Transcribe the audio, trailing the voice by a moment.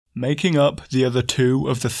Making up the other two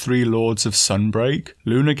of the three Lords of Sunbreak,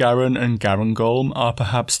 Lunagaron and Garangolm are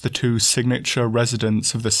perhaps the two signature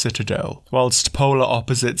residents of the Citadel. Whilst polar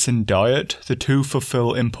opposites in diet, the two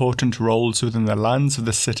fulfill important roles within the lands of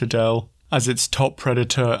the Citadel as its top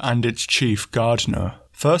predator and its chief gardener.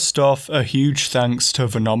 First off, a huge thanks to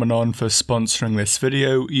Phenomenon for sponsoring this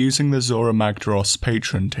video using the Zora Magdaros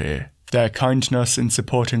patron tier. Their kindness in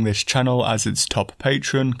supporting this channel as its top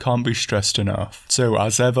patron can't be stressed enough, so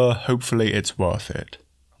as ever, hopefully it's worth it.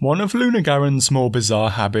 One of Lunagaron's more bizarre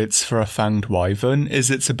habits for a fanged wyvern is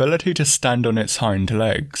its ability to stand on its hind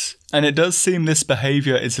legs, and it does seem this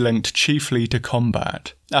behaviour is linked chiefly to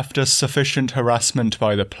combat. After sufficient harassment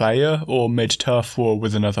by the player, or mid-turf war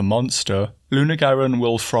with another monster, Lunagaron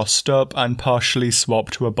will frost up and partially swap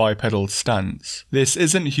to a bipedal stance. This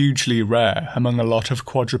isn't hugely rare among a lot of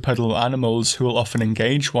quadrupedal animals who will often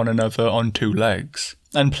engage one another on two legs,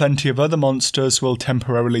 and plenty of other monsters will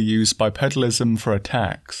temporarily use bipedalism for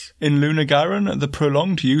attacks. In Lunagaron, the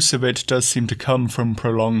prolonged use of it does seem to come from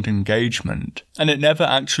prolonged engagement, and it never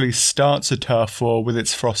actually starts a turf war with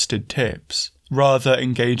its frosted tips, rather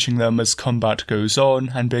engaging them as combat goes on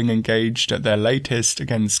and being engaged at their latest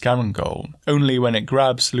against Garangolm, only when it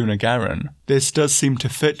grabs Lunagaron. This does seem to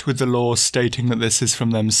fit with the law stating that this is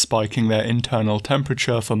from them spiking their internal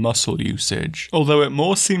temperature for muscle usage, although it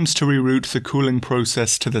more seems to reroute the cooling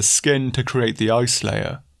process to the skin to create the ice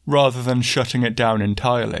layer, rather than shutting it down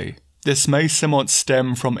entirely. This may somewhat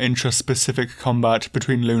stem from intraspecific combat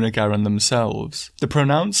between Lunagaron themselves. The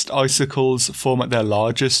pronounced icicles form at their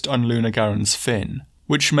largest on Lunagaron's fin,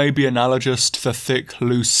 which may be analogous to the thick,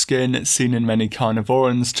 loose skin seen in many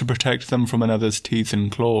carnivorans to protect them from another's teeth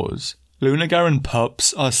and claws. Lunagaron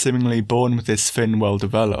pups are seemingly born with this fin well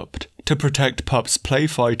developed, to protect pups play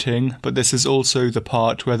fighting, but this is also the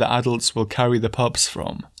part where the adults will carry the pups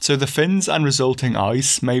from. So the fins and resulting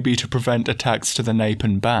ice may be to prevent attacks to the nape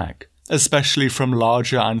and back, especially from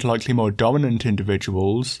larger and likely more dominant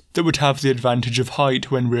individuals that would have the advantage of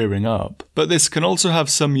height when rearing up. But this can also have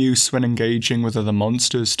some use when engaging with other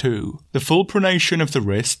monsters too. The full pronation of the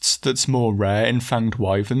wrists that's more rare in fanged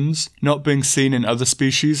wyverns, not being seen in other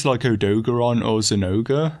species like Odogaron or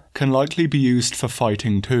Zenoga, can likely be used for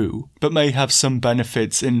fighting too, but may have some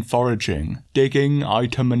benefits in foraging, digging,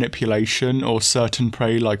 item manipulation, or certain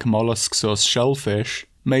prey like mollusks or shellfish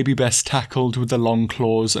may be best tackled with the long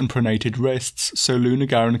claws and pronated wrists so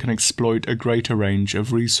Lunagaron can exploit a greater range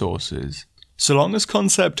of resources. So long as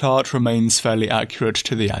concept art remains fairly accurate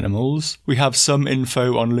to the animals, we have some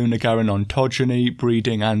info on Lunagaron ontogeny,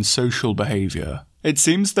 breeding and social behaviour. It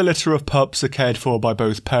seems the litter of pups are cared for by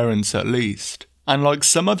both parents at least, and like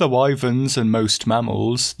some other wyverns and most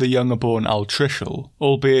mammals, the young are born altricial,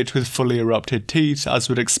 albeit with fully erupted teeth as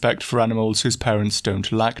would expect for animals whose parents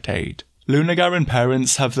don't lactate. Lunagaron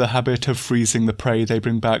parents have the habit of freezing the prey they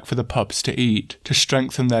bring back for the pups to eat, to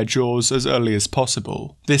strengthen their jaws as early as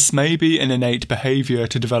possible. This may be an innate behaviour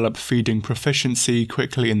to develop feeding proficiency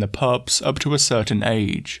quickly in the pups up to a certain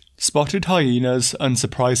age. Spotted hyenas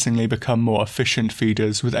unsurprisingly become more efficient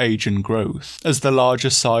feeders with age and growth, as the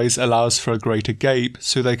larger size allows for a greater gape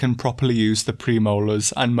so they can properly use the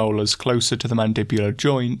premolars and molars closer to the mandibular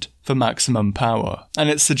joint for maximum power, and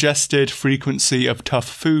its suggested frequency of tough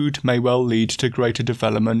food may well lead to greater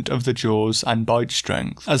development of the jaws and bite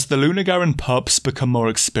strength. As the Lunagaron pups become more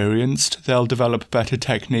experienced, they'll develop better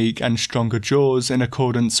technique and stronger jaws in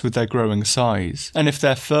accordance with their growing size, and if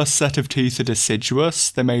their first set of teeth are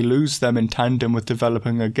deciduous, they may lose them in tandem with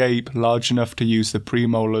developing a gape large enough to use the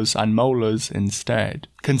premolars and molars instead.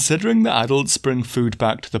 Considering the adults bring food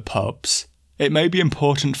back to the pups, it may be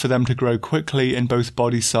important for them to grow quickly in both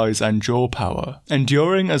body size and jaw power.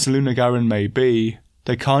 Enduring as Lunagaron may be,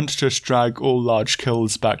 they can't just drag all large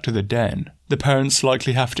kills back to the den. The parents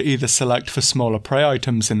likely have to either select for smaller prey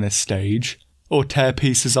items in this stage, or tear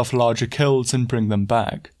pieces off larger kills and bring them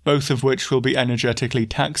back, both of which will be energetically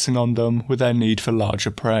taxing on them with their need for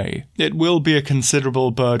larger prey. It will be a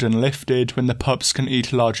considerable burden lifted when the pups can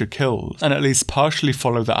eat larger kills, and at least partially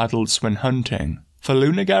follow the adults when hunting. For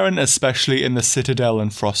Lunagaron, especially in the Citadel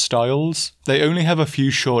and Frost Isles, they only have a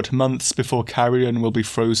few short months before carrion will be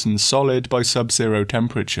frozen solid by sub-zero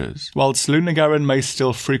temperatures. Whilst Lunagaron may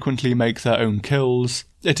still frequently make their own kills,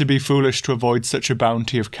 it'd be foolish to avoid such a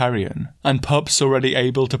bounty of carrion, and pups already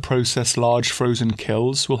able to process large frozen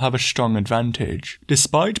kills will have a strong advantage.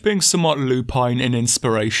 Despite being somewhat lupine in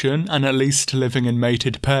inspiration and at least living in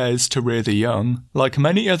mated pairs to rear the young, like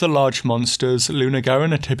many other large monsters,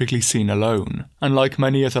 Lunagaron are typically seen alone, and like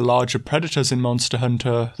many other larger predators in Monster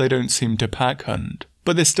Hunter, they don't seem to pack hunt.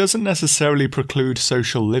 But this doesn't necessarily preclude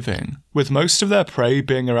social living. with most of their prey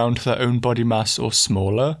being around their own body mass or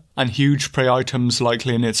smaller, and huge prey items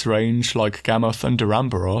likely in its range like Gammoth and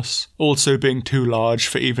Duramboros also being too large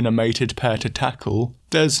for even a mated pair to tackle.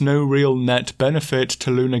 There's no real net benefit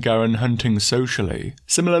to Lunagaron hunting socially.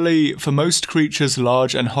 Similarly, for most creatures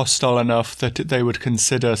large and hostile enough that they would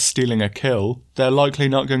consider stealing a kill, they're likely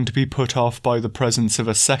not going to be put off by the presence of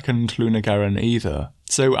a second Lunagaron either,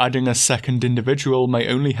 so adding a second individual may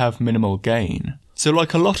only have minimal gain. So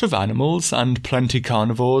like a lot of animals and plenty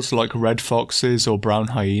carnivores like red foxes or brown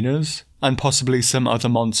hyenas, and possibly some other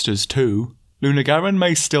monsters too, Lunagaron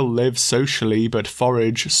may still live socially but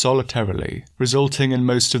forage solitarily, resulting in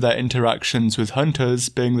most of their interactions with hunters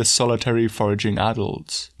being the solitary foraging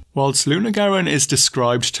adults. Whilst Lunagaron is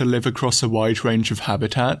described to live across a wide range of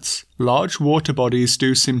habitats, large water bodies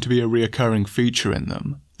do seem to be a reoccurring feature in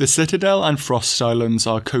them. The Citadel and Frost Islands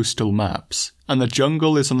are coastal maps, and the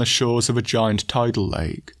jungle is on the shores of a giant tidal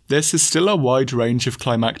lake. This is still a wide range of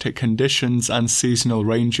climatic conditions and seasonal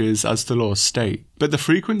ranges as the laws state, but the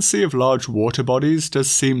frequency of large water bodies does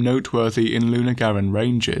seem noteworthy in Lunagaron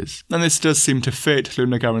ranges, and this does seem to fit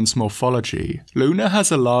Lunagaron's morphology. Luna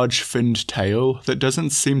has a large finned tail that doesn't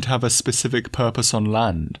seem to have a specific purpose on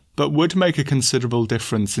land, but would make a considerable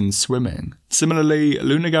difference in swimming. Similarly,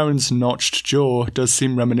 Lunagaron's notched jaw does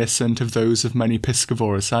seem reminiscent of those of many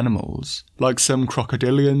piscivorous animals, like some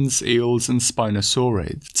crocodilians, eels and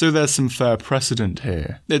spinosaurids, so there's some fair precedent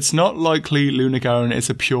here. It's not likely Lunagaron is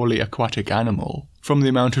a purely aquatic animal. From the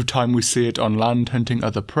amount of time we see it on land hunting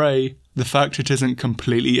other prey, the fact it isn't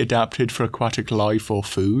completely adapted for aquatic life or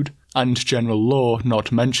food, and general lore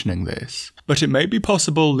not mentioning this. But it may be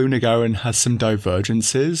possible Lunagaron has some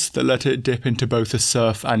divergences that let it dip into both the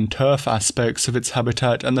surf and turf aspects of its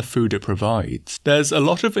habitat and the food it provides. There's a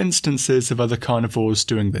lot of instances of other carnivores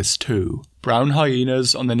doing this too. Brown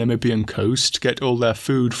hyenas on the Namibian coast get all their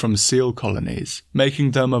food from seal colonies,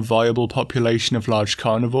 making them a viable population of large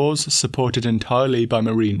carnivores supported entirely by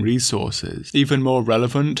marine resources. Even more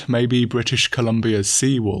relevant may be British Columbia's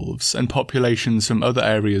sea wolves and populations from other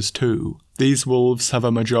areas too. These wolves have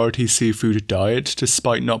a majority seafood diet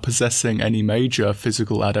despite not possessing any major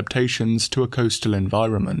physical adaptations to a coastal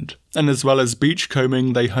environment. And as well as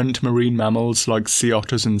beachcombing, they hunt marine mammals like sea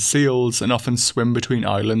otters and seals and often swim between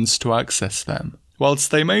islands to access them. Whilst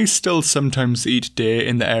they may still sometimes eat deer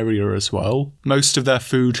in the area as well, most of their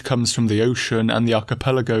food comes from the ocean and the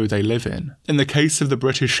archipelago they live in. In the case of the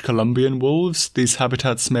British Columbian wolves, these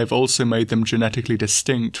habitats may have also made them genetically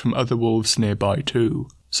distinct from other wolves nearby too.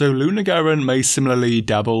 So Lunagaron may similarly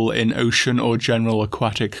dabble in ocean or general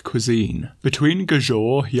aquatic cuisine. Between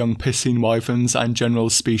gajour, young piscine wyverns and general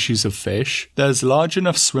species of fish, there's large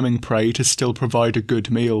enough swimming prey to still provide a good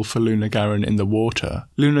meal for Lunagaron in the water.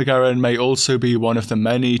 Lunagaron may also be one of the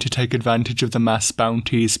many to take advantage of the mass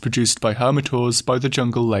bounties produced by hermitors by the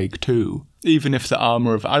jungle lake too, even if the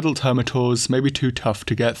armour of adult hermitors may be too tough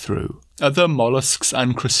to get through. Other mollusks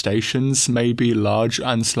and crustaceans may be large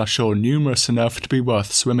and or numerous enough to be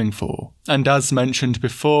worth swimming for. And as mentioned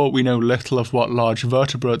before, we know little of what large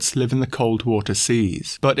vertebrates live in the cold water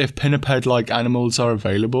seas, but if pinniped-like animals are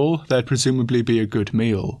available, they'd presumably be a good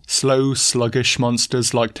meal. Slow, sluggish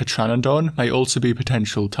monsters like Tetranodon may also be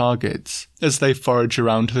potential targets, as they forage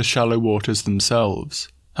around the shallow waters themselves.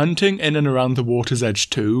 Hunting in and around the water's edge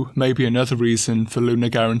too may be another reason for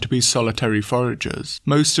Lunagaron to be solitary foragers.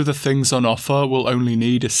 Most of the things on offer will only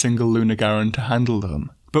need a single Lunagaron to handle them,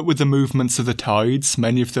 but with the movements of the tides,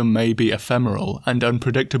 many of them may be ephemeral and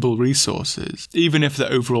unpredictable resources, even if the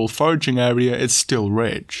overall foraging area is still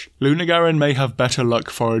rich. Lunagaron may have better luck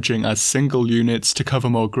foraging as single units to cover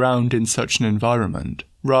more ground in such an environment,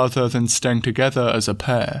 rather than staying together as a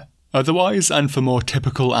pair. Otherwise, and for more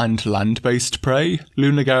typical and land-based prey,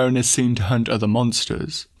 Lunagaron is seen to hunt other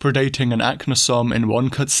monsters, predating an acnosom in one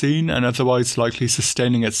cutscene and otherwise likely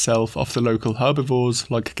sustaining itself off the local herbivores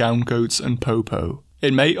like gown goats and popo.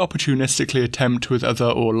 It may opportunistically attempt with other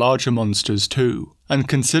or larger monsters too, and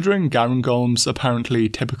considering Garangolm's apparently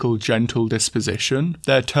typical gentle disposition,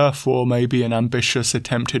 their turf war may be an ambitious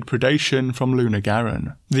attempted predation from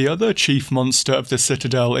Lunagaron. The other chief monster of the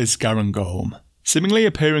Citadel is Garangolm. Seemingly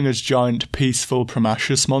appearing as giant, peaceful,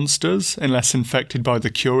 promiscuous monsters, unless infected by the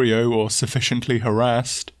Curio or sufficiently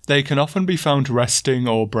harassed, they can often be found resting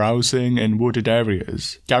or browsing in wooded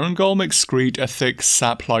areas. Garangolm excrete a thick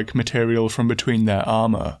sap-like material from between their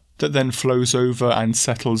armour, that then flows over and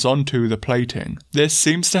settles onto the plating. This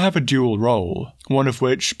seems to have a dual role, one of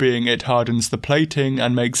which being it hardens the plating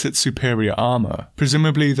and makes it superior armour.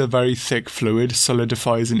 Presumably the very thick fluid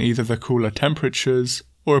solidifies in either the cooler temperatures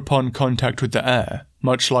or upon contact with the air,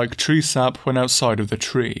 much like tree sap when outside of the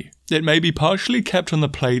tree. It may be partially kept on the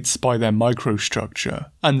plates by their microstructure,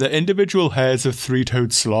 and the individual hairs of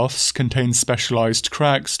three-toed sloths contain specialised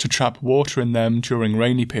cracks to trap water in them during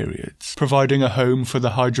rainy periods, providing a home for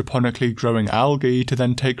the hydroponically growing algae to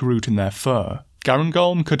then take root in their fur.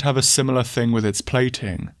 Garangolm could have a similar thing with its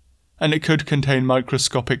plating, and it could contain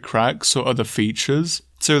microscopic cracks or other features,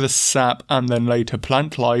 so the sap and then later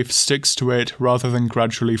plant life sticks to it rather than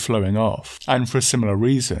gradually flowing off, and for a similar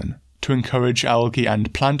reason, to encourage algae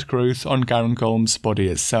and plant growth on Garangolm's body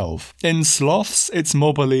itself. In sloths, it's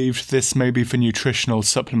more believed this may be for nutritional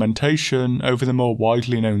supplementation over the more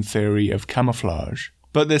widely known theory of camouflage.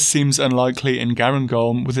 But this seems unlikely in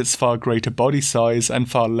Garangolm with its far greater body size and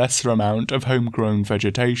far lesser amount of homegrown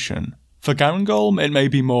vegetation. For Garangolm, it may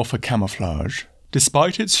be more for camouflage.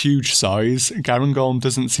 Despite its huge size, Garangolm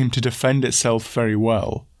doesn't seem to defend itself very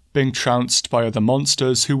well, being trounced by other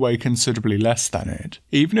monsters who weigh considerably less than it.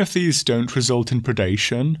 Even if these don't result in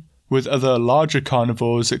predation, with other larger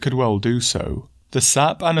carnivores it could well do so. The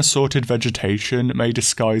sap and assorted vegetation may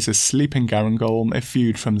disguise a sleeping Garangolm if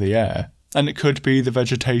viewed from the air, and it could be the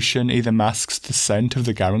vegetation either masks the scent of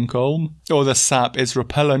the Garangolm, or the sap is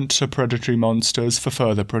repellent to predatory monsters for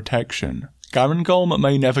further protection. Garangolm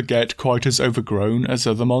may never get quite as overgrown as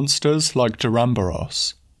other monsters like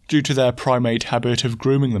Duramboros, due to their primate habit of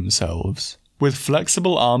grooming themselves. With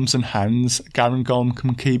flexible arms and hands, Garangolm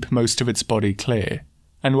can keep most of its body clear,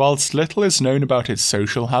 and whilst little is known about its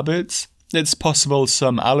social habits, it's possible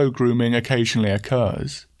some allo-grooming occasionally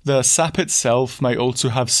occurs. The sap itself may also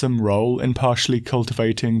have some role in partially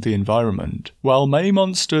cultivating the environment. While many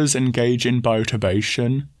monsters engage in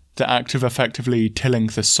bioturbation, the act of effectively tilling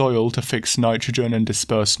the soil to fix nitrogen and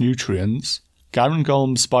disperse nutrients,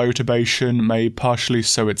 Garangolm's bioturbation may partially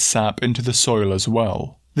sow its sap into the soil as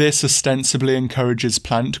well. This ostensibly encourages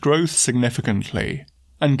plant growth significantly,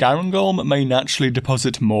 and Garangolm may naturally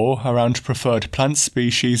deposit more around preferred plant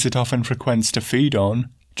species it often frequents to feed on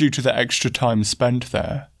due to the extra time spent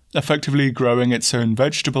there, effectively growing its own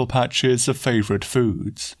vegetable patches of favourite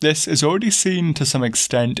foods. This is already seen to some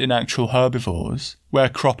extent in actual herbivores, where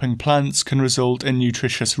cropping plants can result in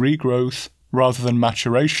nutritious regrowth rather than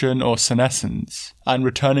maturation or senescence, and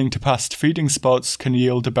returning to past feeding spots can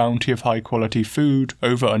yield a bounty of high-quality food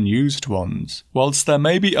over unused ones. Whilst there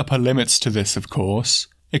may be upper limits to this, of course,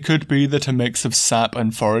 it could be that a mix of sap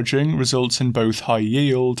and foraging results in both high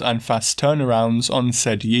yield and fast turnarounds on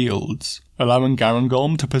said yields, allowing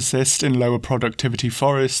Garangolm to persist in lower productivity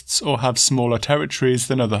forests or have smaller territories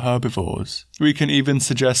than other herbivores. We can even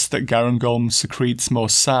suggest that Garangolm secretes more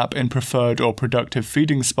sap in preferred or productive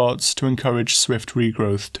feeding spots to encourage swift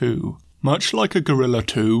regrowth too. Much like a gorilla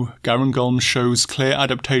too, Garangolm shows clear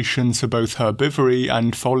adaptations for both herbivory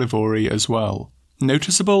and folivory as well.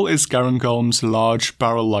 Noticeable is Garangolm's large,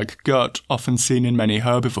 barrel-like gut, often seen in many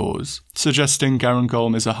herbivores, suggesting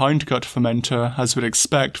Garangolm is a hindgut fermenter as we'd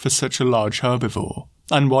expect for such a large herbivore,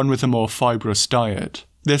 and one with a more fibrous diet.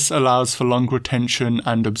 This allows for long retention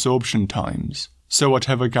and absorption times, so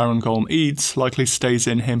whatever Garangolm eats likely stays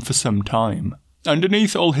in him for some time.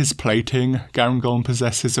 Underneath all his plating, Garangolm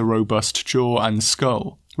possesses a robust jaw and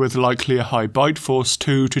skull, with likely a high bite force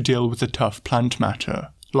too to deal with the tough plant matter.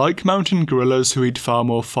 Like mountain gorillas who eat far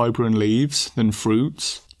more fibre and leaves than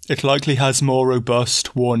fruits, it likely has more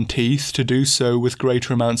robust, worn teeth to do so with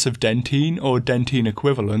greater amounts of dentine or dentine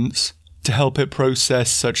equivalents to help it process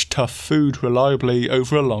such tough food reliably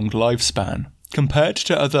over a long lifespan. Compared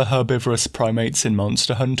to other herbivorous primates in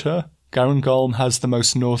Monster Hunter, Garangolm has the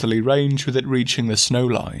most northerly range with it reaching the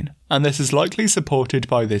snowline, and this is likely supported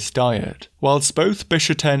by this diet. Whilst both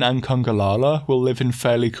Bishaten and Congalala will live in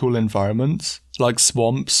fairly cool environments, like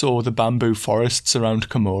swamps or the bamboo forests around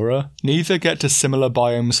Komora, neither get to similar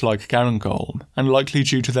biomes like Garangolm, and likely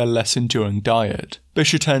due to their less enduring diet.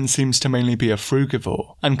 Bishaten seems to mainly be a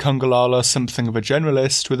frugivore, and Congalala something of a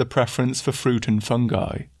generalist with a preference for fruit and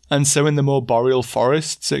fungi. And so in the more boreal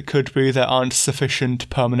forests, it could be there aren't sufficient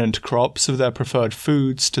permanent crops of their preferred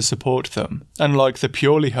foods to support them, unlike the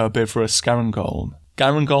purely herbivorous Garangolm.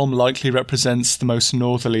 Garangolm likely represents the most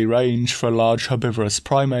northerly range for a large herbivorous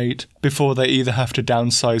primate before they either have to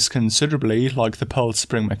downsize considerably like the pearl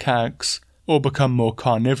spring macaques, or become more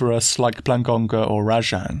carnivorous like Blangonga or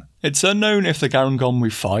Rajang. It's unknown if the Garangolm we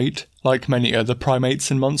fight, like many other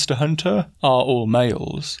primates in Monster Hunter, are all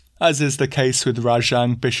males, as is the case with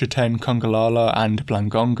Rajang, Bishaten, Congalala and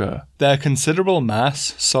Blangonga. Their considerable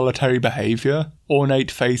mass, solitary behaviour,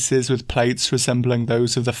 ornate faces with plates resembling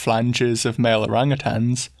those of the flanges of male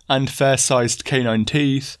orangutans, and fair-sized canine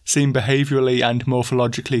teeth seem behaviourally and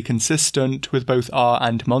morphologically consistent with both our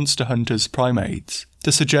and Monster Hunter's primates.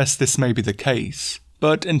 To suggest this may be the case,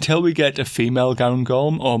 But until we get a female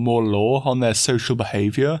Garangolm or more lore on their social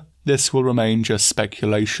behaviour, this will remain just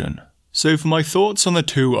speculation. So for my thoughts on the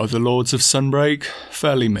two other Lords of Sunbreak,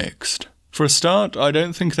 fairly mixed. For a start, I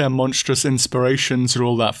don't think their monstrous inspirations are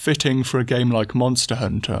all that fitting for a game like Monster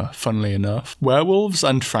Hunter, funnily enough. Werewolves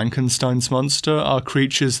and Frankenstein's monster are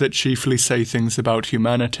creatures that chiefly say things about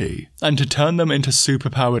humanity, and to turn them into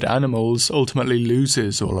superpowered animals ultimately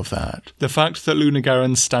loses all of that. The fact that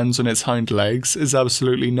Lunagaron stands on its hind legs is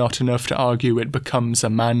absolutely not enough to argue it becomes a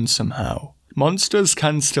man somehow. Monsters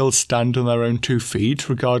can still stand on their own 2 feet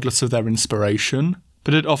regardless of their inspiration,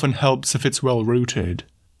 but it often helps if it's well rooted.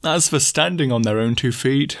 As for standing on their own 2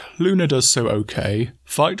 feet, Luna does so okay.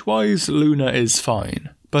 Fight-wise, Luna is fine,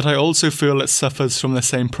 but I also feel it suffers from the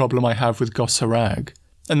same problem I have with Gossarag,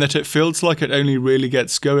 and that it feels like it only really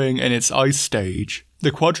gets going in its ice stage. The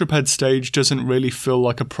quadruped stage doesn't really feel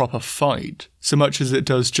like a proper fight, so much as it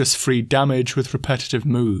does just free damage with repetitive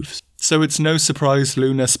moves. So it's no surprise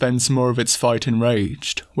Luna spends more of its fight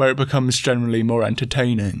enraged, where it becomes generally more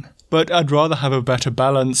entertaining. But I'd rather have a better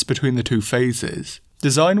balance between the 2 phases.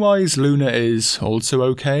 Design-wise, Luna is also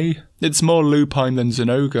okay. It's more lupine than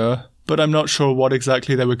Zinogre, but I'm not sure what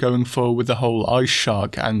exactly they were going for with the whole ice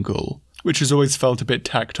shark angle, which has always felt a bit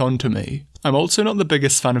tacked on to me. I'm also not the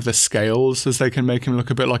biggest fan of the scales, as they can make him look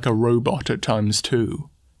a bit like a robot at times too.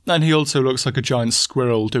 And he also looks like a giant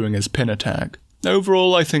squirrel doing his pin attack.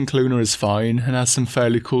 Overall, I think Luna is fine and has some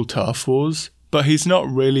fairly cool turf wars, but he's not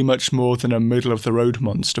really much more than a middle-of-the-road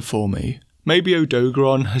monster for me. Maybe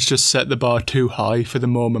Odogaron has just set the bar too high for the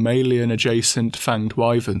more mammalian-adjacent fanged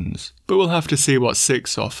wyverns, but we'll have to see what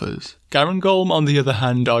 6 offers. Garangolm, on the other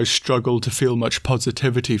hand, I struggle to feel much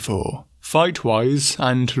positivity for. Fight-wise,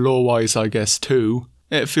 and lore-wise I guess too,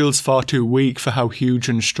 it feels far too weak for how huge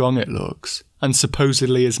and strong it looks, and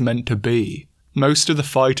supposedly is meant to be. Most of the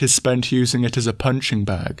fight is spent using it as a punching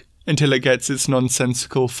bag, until it gets its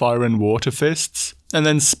nonsensical fire and water fists, and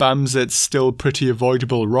then spams its still pretty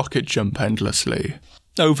avoidable rocket jump endlessly.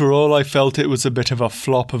 Overall, I felt it was a bit of a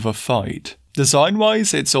flop of a fight.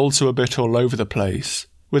 Design-wise, it's also a bit all over the place,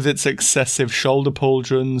 with its excessive shoulder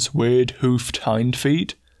pauldrons, weird hoofed hind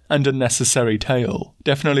feet, and unnecessary tail.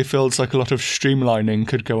 Definitely feels like a lot of streamlining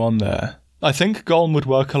could go on there. I think Golm would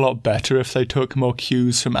work a lot better if they took more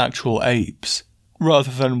cues from actual apes,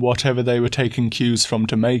 rather than whatever they were taking cues from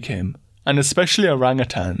to make him, and especially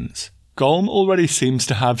orangutans. Golm already seems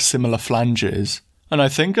to have similar flanges, and I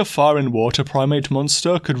think a fire and water primate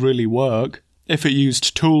monster could really work if it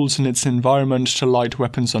used tools in its environment to light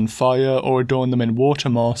weapons on fire or adorn them in water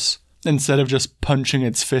moss, instead of just punching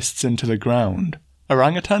its fists into the ground.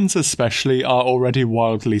 Orangutans especially are already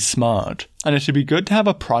wildly smart, and it'd be good to have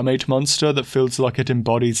a primate monster that feels like it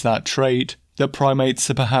embodies that trait that primates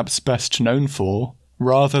are perhaps best known for,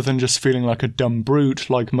 rather than just feeling like a dumb brute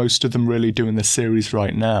like most of them really do in the series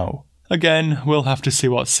right now. Again, we'll have to see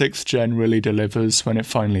what 6th gen really delivers when it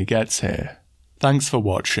finally gets here. Thanks for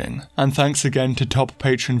watching, and thanks again to Top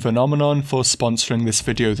Patron Phenomenon for sponsoring this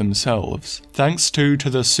video themselves. Thanks too to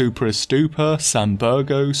the Superist Duper, Sam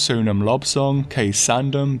Burgo, Sonam Lobsong, K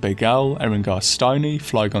Sandom, Big Al, Eringar Steiny,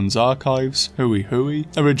 Flygon's Archives, Hooey Hooey,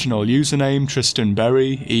 original username Tristan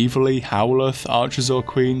Berry, Evilly, Howleth, Archerzor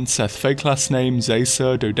Queen, Seth Fake Last Name,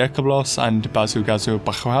 Zacer, Dodecablos, and Bazugazu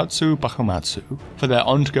Bahumatsu for their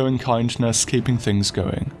ongoing kindness keeping things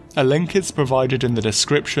going. A link is provided in the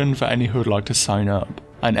description for any who would like to sign up,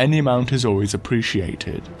 and any amount is always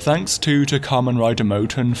appreciated. Thanks too to Kamen Rider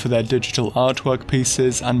Moten for their digital artwork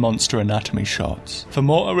pieces and monster anatomy shots. For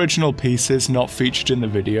more original pieces not featured in the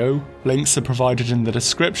video, links are provided in the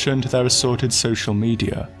description to their assorted social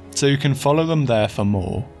media, so you can follow them there for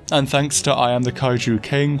more. And thanks to I Am the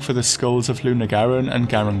Kaijuking for the skulls of Lunagaron and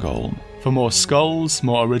Garangolm. For more skulls,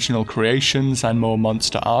 more original creations, and more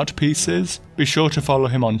monster art pieces, be sure to follow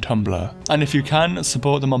him on Tumblr, and if you can,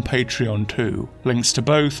 support them on Patreon too. Links to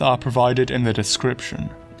both are provided in the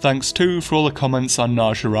description. Thanks too for all the comments on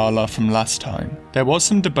Najarala from last time. There was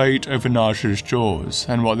some debate over Naja's jaws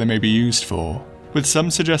and what they may be used for, with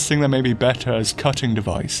some suggesting they may be better as cutting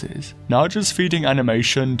devices. Naja's feeding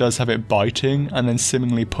animation does have it biting and then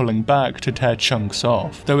seemingly pulling back to tear chunks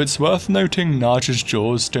off, though it's worth noting Naja's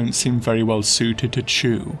jaws don't seem very well suited to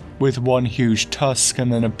chew, with one huge tusk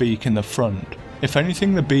and then a beak in the front. If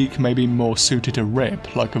anything, the beak may be more suited to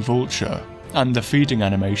rip, like a vulture, and the feeding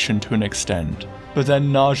animation to an extent. But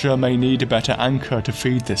then Naja may need a better anchor to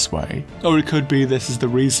feed this way, or it could be this is the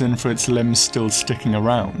reason for its limbs still sticking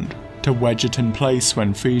around. to wedge it in place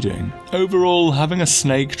when feeding. Overall, having a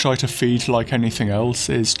snake try to feed like anything else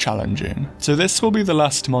is challenging. So this will be the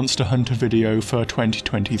last Monster Hunter video for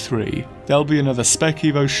 2023. There'll be another Spec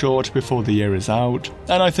Evo short before the year is out,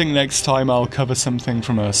 and I think next time I'll cover something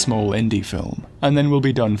from a small indie film, and then we'll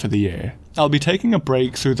be done for the year. I'll be taking a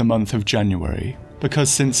break through the month of January, because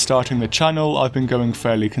since starting the channel I've been going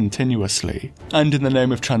fairly continuously, and in the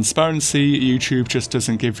name of transparency, YouTube just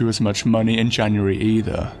doesn't give you as much money in January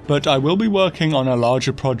either. But I will be working on a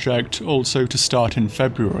larger project also to start in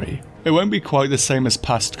February. It won't be quite the same as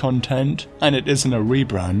past content, and it isn't a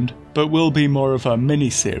rebrand, but will be more of a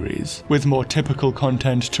mini-series, with more typical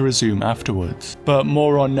content to resume afterwards. But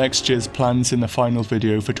more on next year's plans in the final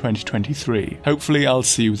video for 2023. Hopefully I'll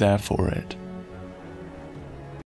see you there for it.